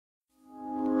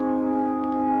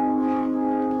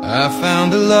I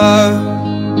found a love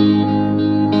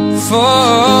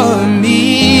for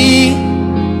me.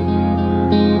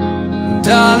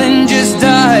 Darling, just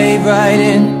dive right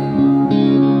in,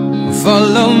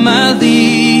 follow my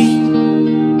lead.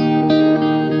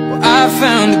 Well, I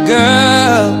found a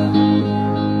girl,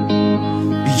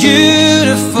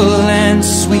 beautiful and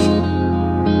sweet.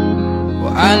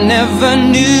 Well, I never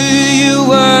knew you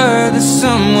were the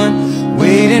someone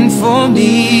waiting for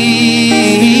me.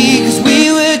 'Cause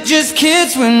we were just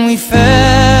kids when we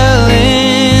fell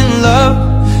in love,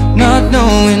 not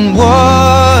knowing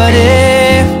what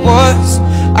it was.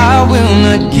 I will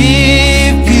not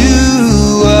give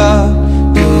you up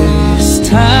this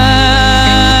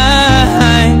time,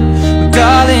 but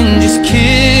darling, just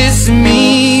kiss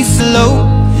me slow.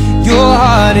 Your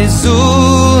heart is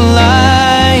all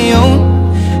I own,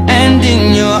 and in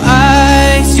your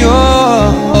eyes you're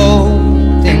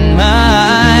holding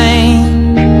mine.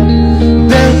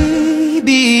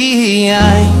 Baby,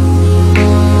 I'm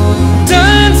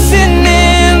dancing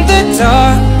in the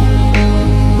dark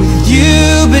with you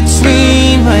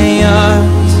between my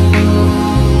arms,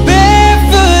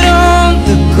 barefoot on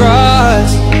the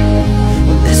grass,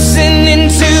 listening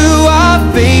to our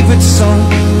favorite song.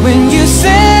 When you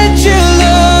said you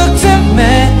looked a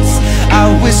mess, I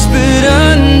whispered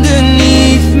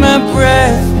underneath my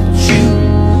breath, but you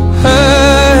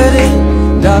heard it.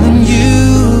 Darling, you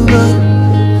look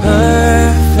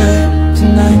perfect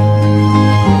tonight.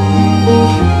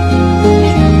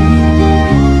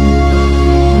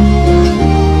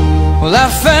 Well, I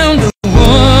found a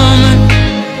woman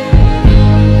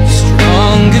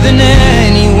stronger than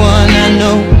anyone I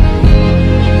know.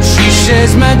 She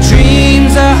shares my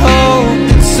dreams. I hope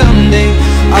that someday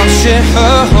I'll share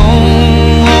her home.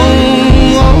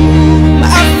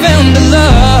 I found a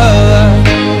love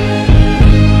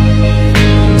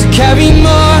to carry me